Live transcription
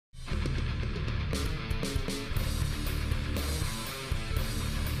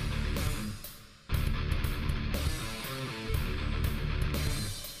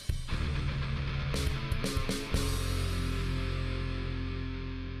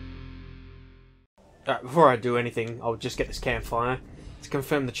Before I do anything, I'll just get this campfire to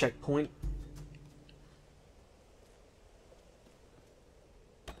confirm the checkpoint.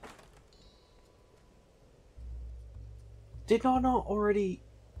 Did I not already...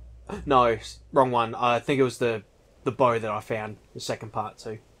 No, wrong one. I think it was the bow that I found, the second part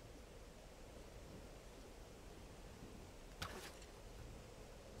too.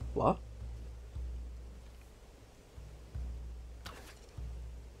 What?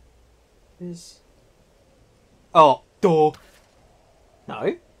 Is... Oh, door.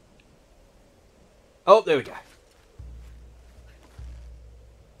 No. Oh, there we go.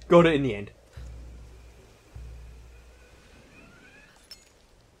 Got it in the end.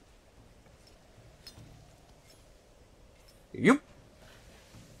 Yup.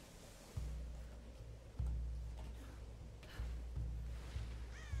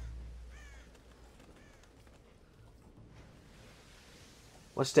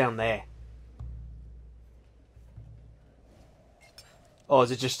 What's down there? Oh,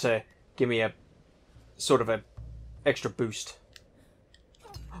 is it just to give me a sort of a extra boost?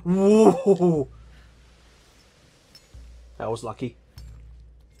 Whoa! That was lucky.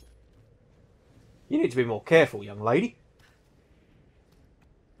 You need to be more careful, young lady.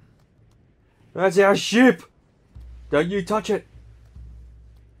 That's our ship! Don't you touch it!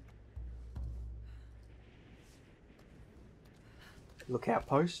 Lookout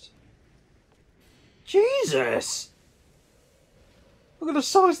post. Jesus! Look at the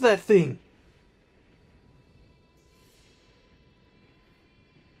size of that thing!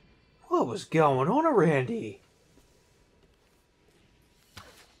 What was going on around here?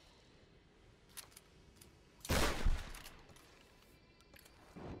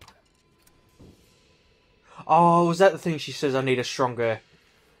 Oh, was that the thing she says I need a stronger,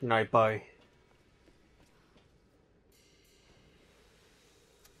 bow?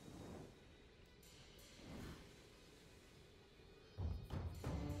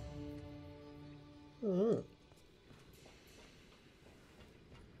 Mm.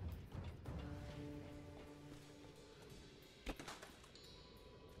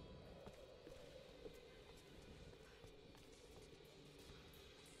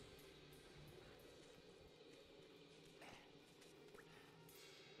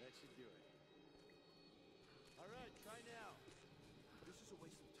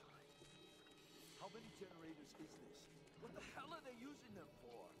 Generators is this? What the hell are they using them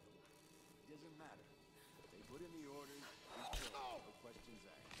for? Doesn't matter. They put in the orders, we kill. No questions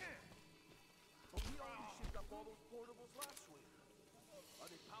asked. But we already shipped up all those portables last week. Are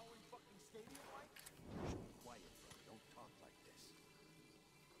they powering fucking stadium lights? Be quiet, bro. Don't talk like this.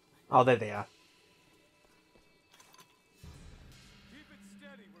 Oh, there they are. Keep it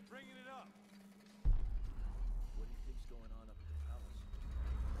steady. We're bringing it up. What do you think's going on up at the palace?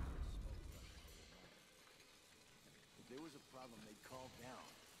 If there was a problem, they'd call down.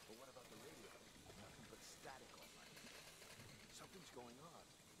 But what about the radio? Nothing but static all night. Something's going on.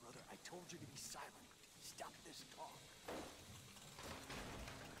 Brother, I told you to be silent. Stop this talk.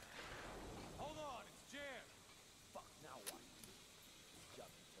 Hold on, it's jammed. Fuck, now what? Job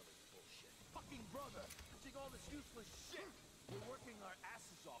to tell this bullshit. Fucking brother, doing all this useless shit. We're working our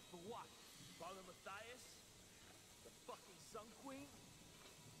asses off for what? Father Matthias? The fucking Sun Queen?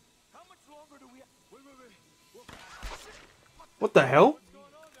 How much longer do we have? Wait. What the hell? What's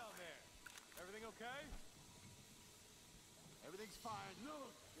going on down there? Everything okay? Everything's fine.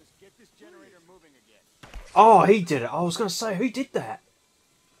 Look, just get this generator moving again. Oh, he did it. I was going to say, who did that?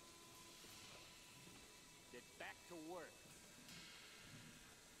 Get back to work.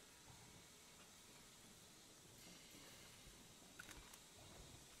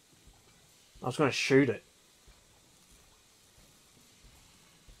 I was going to shoot it.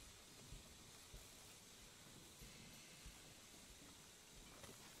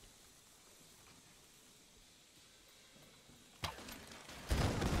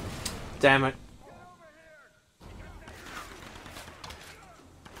 Damn it.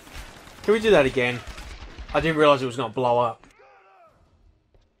 Can we do that again? I didn't realise it was going to blow up.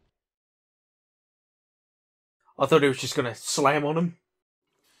 I thought it was just going to slam on him.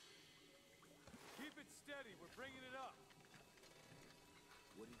 Keep it steady. We're bringing it up.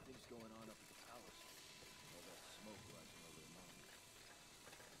 What do you think's going on up at the palace? All that smoke rising over the mountain.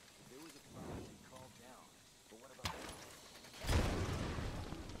 If there was a problem, they'd call down. But what about that?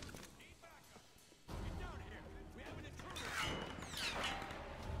 Need backup. Get down here. We have an intruder.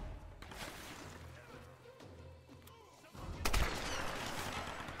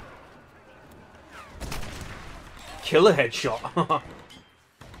 Killer headshot.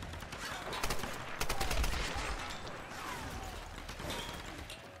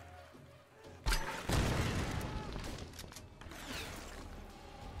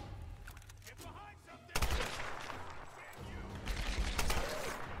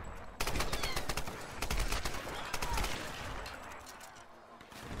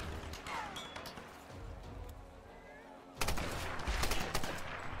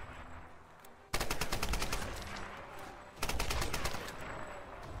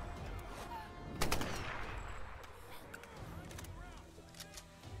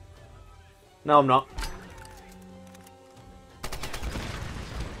 No, I'm not.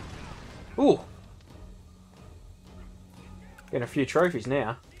 Ooh. Getting a few trophies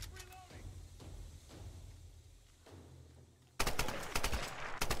now.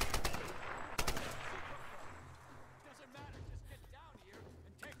 Doesn't matter, just get down here and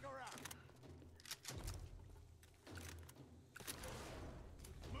take her out.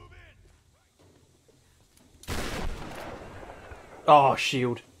 Move in. Oh,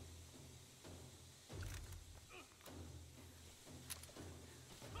 shield.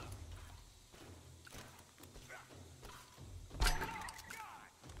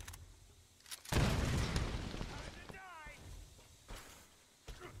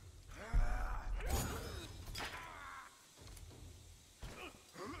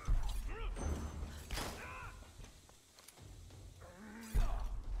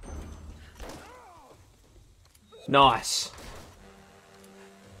 Nice.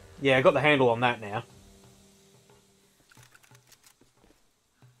 Yeah, I got the handle on that now.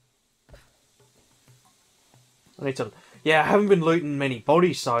 I need to... Yeah, I haven't been looting many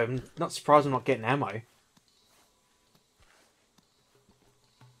bodies, so I'm not surprised I'm not getting ammo.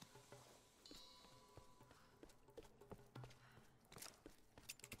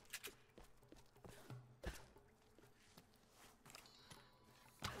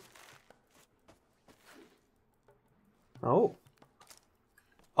 Oh.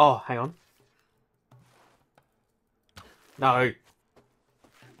 Oh, hang on. No.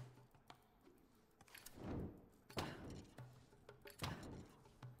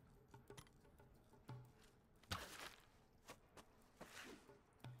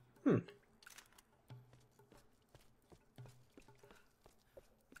 Hmm.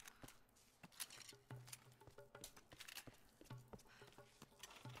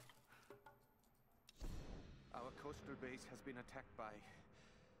 Our coastal base has been attacked by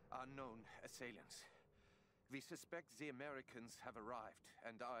unknown assailants. We suspect the Americans have arrived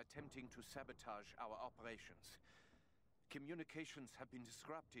and are attempting to sabotage our operations. Communications have been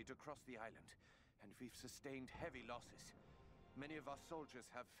disrupted across the island, and we've sustained heavy losses. Many of our soldiers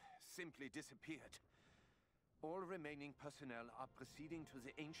have simply disappeared. All remaining personnel are proceeding to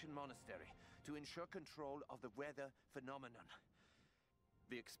the ancient monastery to ensure control of the weather phenomenon.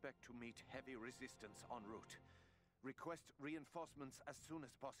 We expect to meet heavy resistance en route. Request reinforcements as soon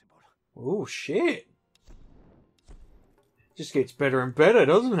as possible. Oh, shit. Just gets better and better,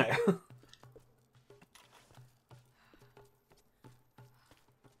 doesn't it?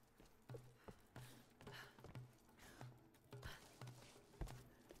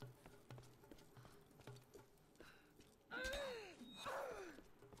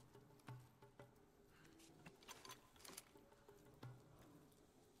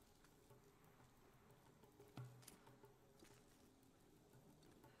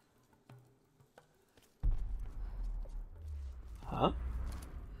 Huh?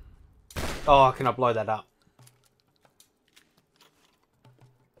 Oh, can I blow that up?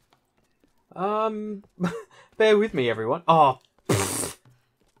 Bear with me, everyone. Oh, pfft.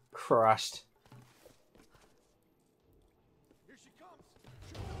 Christ. Here she comes.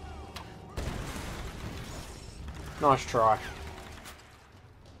 Nice try.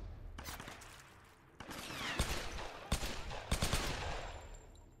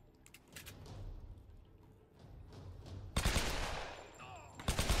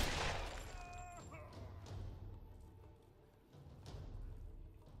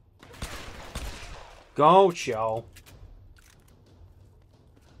 Go, Joe.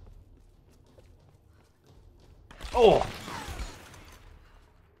 Oh!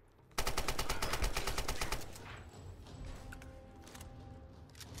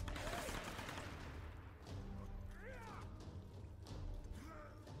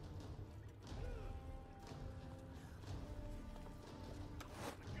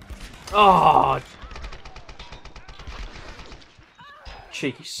 Oh!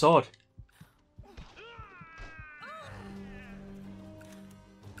 Cheeky sod.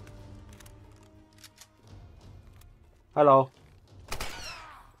 Hello.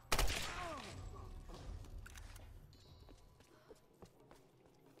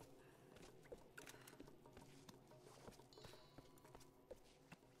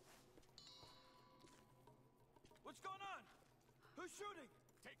 What's going on? Who's shooting?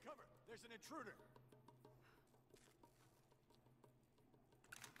 Take cover. There's an intruder.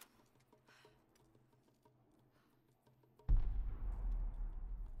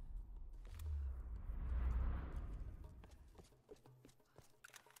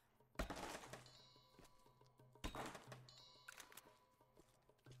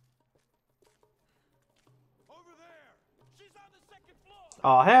 Over there. She's on the second floor.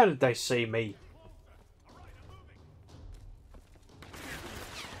 Oh, how did they see me?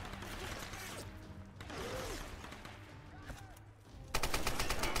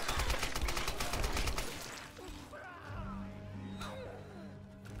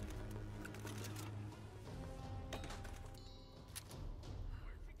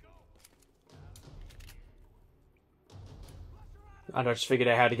 I just figured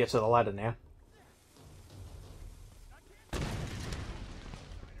out how to get to the ladder now.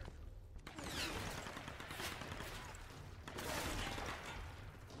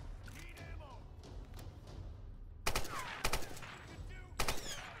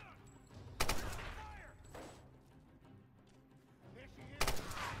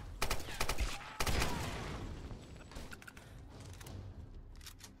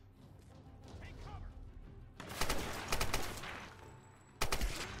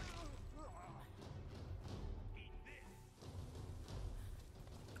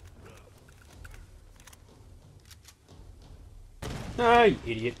 Ah, you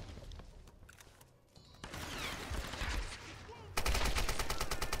idiot.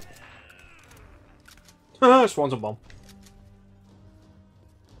 Ah, Swanson bomb.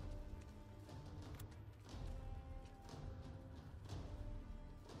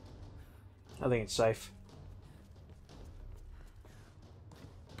 I think it's safe.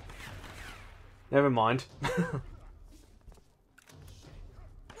 Never mind.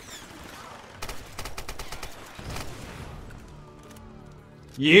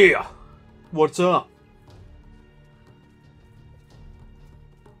 Yeah! What's up?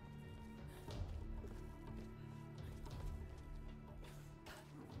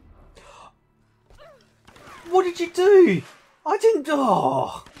 What did you do? I didn't...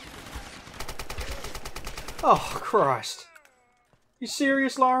 Oh! Oh, Christ. You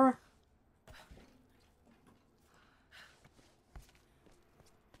serious, Lara?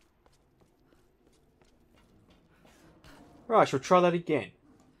 Right, shall we try that again?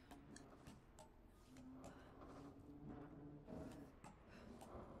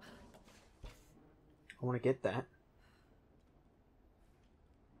 I want to get that.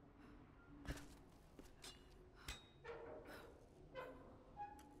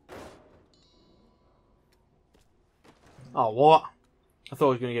 Oh, what? I thought I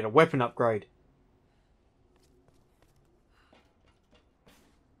was going to get a weapon upgrade.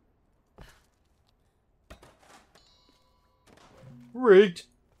 Rigged.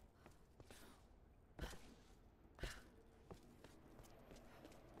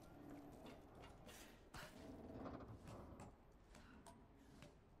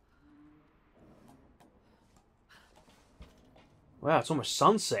 Wow, it's almost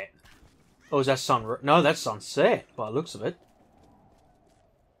sunset. Oh, is that sun? No, that's sunset by the looks of it.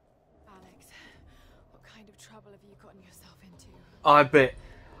 Alex, what kind of trouble have you gotten yourself into? I bet.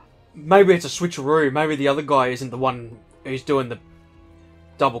 Maybe it's a switcheroo. Maybe the other guy isn't the one who's doing the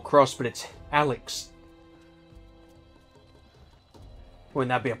double cross, but it's Alex. Wouldn't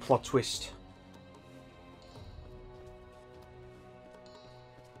that be a plot twist?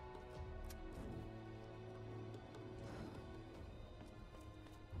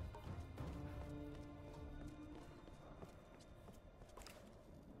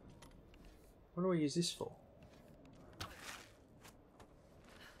 What do I use this for?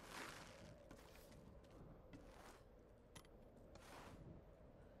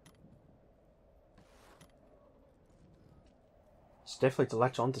 It's definitely to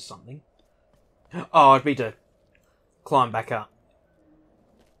latch onto something. Oh, it'd be to climb back up.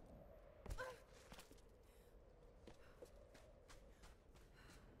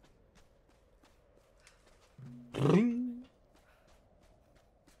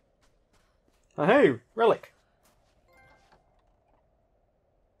 Oh, hey, relic.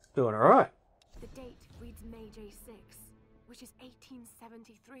 Doing alright. The date reads May J6, which is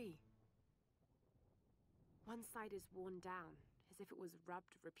 1873. One side is worn down, as if it was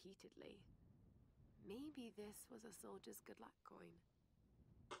rubbed repeatedly. Maybe this was a soldier's good luck coin.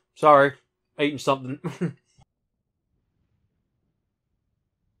 Sorry, eating something.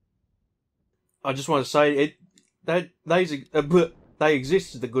 I just want to say they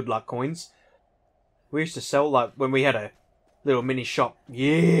existed, the good luck coins. We used to sell, like, when we had a little mini shop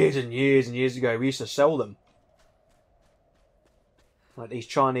years and years and years ago, we used to sell them. Like these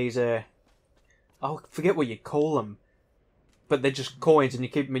Chinese, I forget what you call them. But they're just coins and you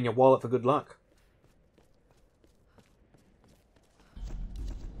keep them in your wallet for good luck.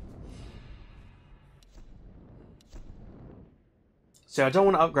 So I don't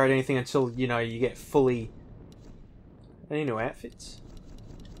want to upgrade anything until, you know, you get fully... Any new outfits?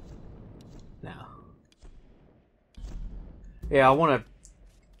 No. Yeah, I want to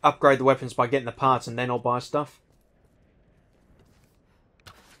upgrade the weapons by getting the parts and then I'll buy stuff.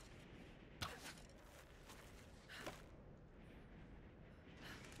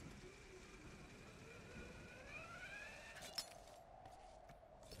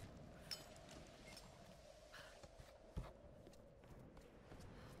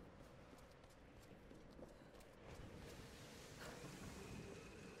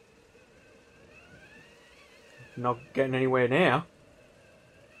 Not getting anywhere now.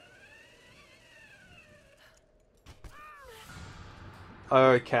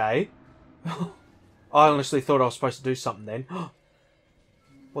 Okay. I honestly thought I was supposed to do something then.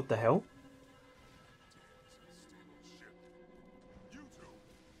 What the hell? You two,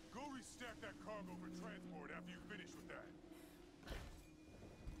 go restack that cargo for transport after you finish with that.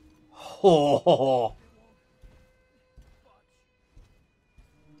 Oh.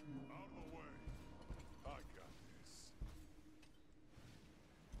 Out of the way. I got this.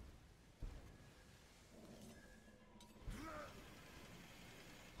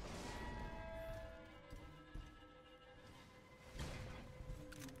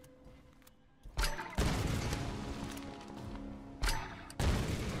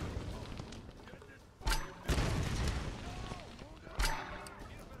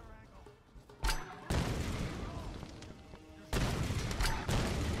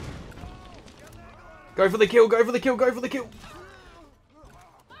 Go for the kill, go for the kill, go for the kill.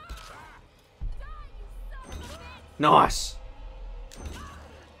 Nice.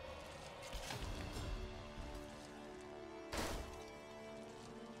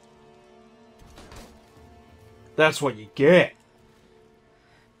 That's what you get.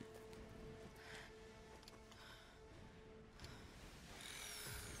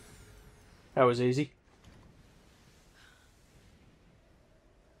 That was easy.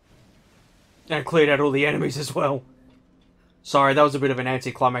 And cleared out all the enemies as well. Sorry, that was a bit of an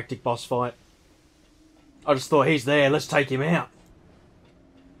anticlimactic boss fight. I just thought, he's there, let's take him out.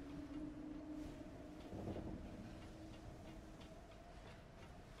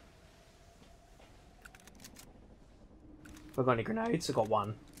 Have I got any grenades? I got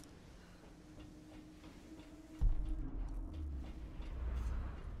one.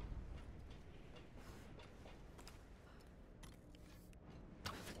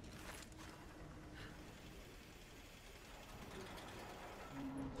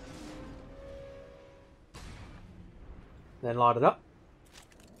 Then light it up.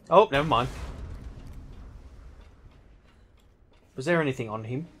 Oh, never mind. Was there anything on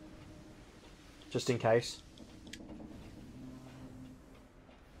him? Just in case.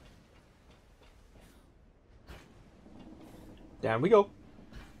 Down we go.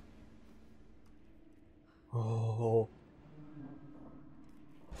 Oh.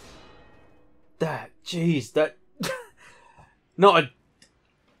 That, jeez, that... Not a...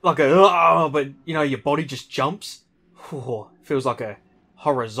 Like a... Oh, but, you know, your body just jumps. Oh, feels like a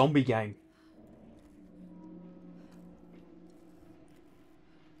horror zombie game.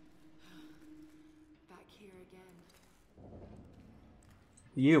 Back here again.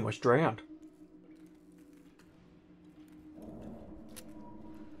 You almost drowned.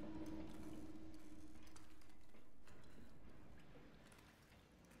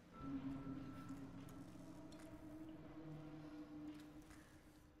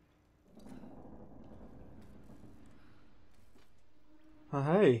 Oh,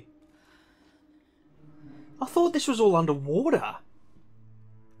 hey. I thought this was all underwater.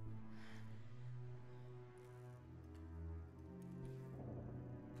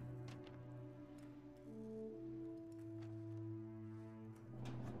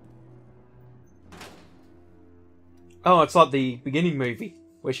 Oh, it's like the beginning movie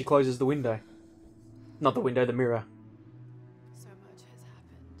where she closes the window. Not the window, the mirror. So much has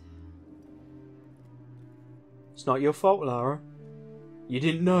happened. It's not your fault, Lara. You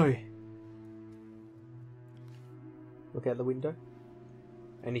didn't know. Look out the window.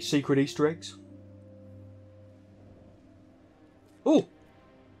 Any secret Easter eggs? Ooh!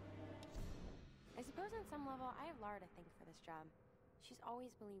 I suppose on some level I have Lara to thank for this job. She's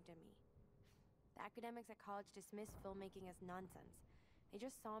always believed in me. The academics at college dismissed filmmaking as nonsense. They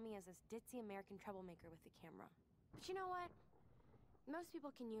just saw me as this ditzy American troublemaker with the camera. But you know what? Most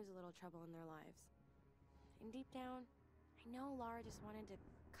people can use a little trouble in their lives. And deep down, I know Lara just wanted to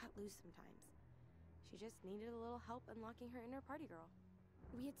cut loose sometimes. She just needed a little help unlocking her inner party girl.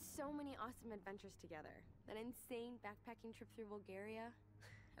 We had so many awesome adventures together. That insane backpacking trip through Bulgaria.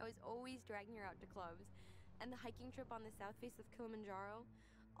 I was always dragging her out to clubs. And the hiking trip on the south face of Kilimanjaro.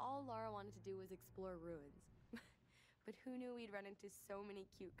 All Lara wanted to do was explore ruins. But who knew we'd run into so many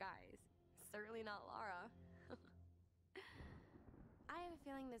cute guys? Certainly not Lara. I have a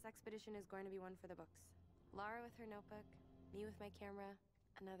feeling this expedition is going to be one for the books. Lara with her notebook, me with my camera,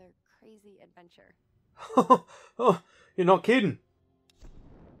 another crazy adventure. Oh, you're not kidding.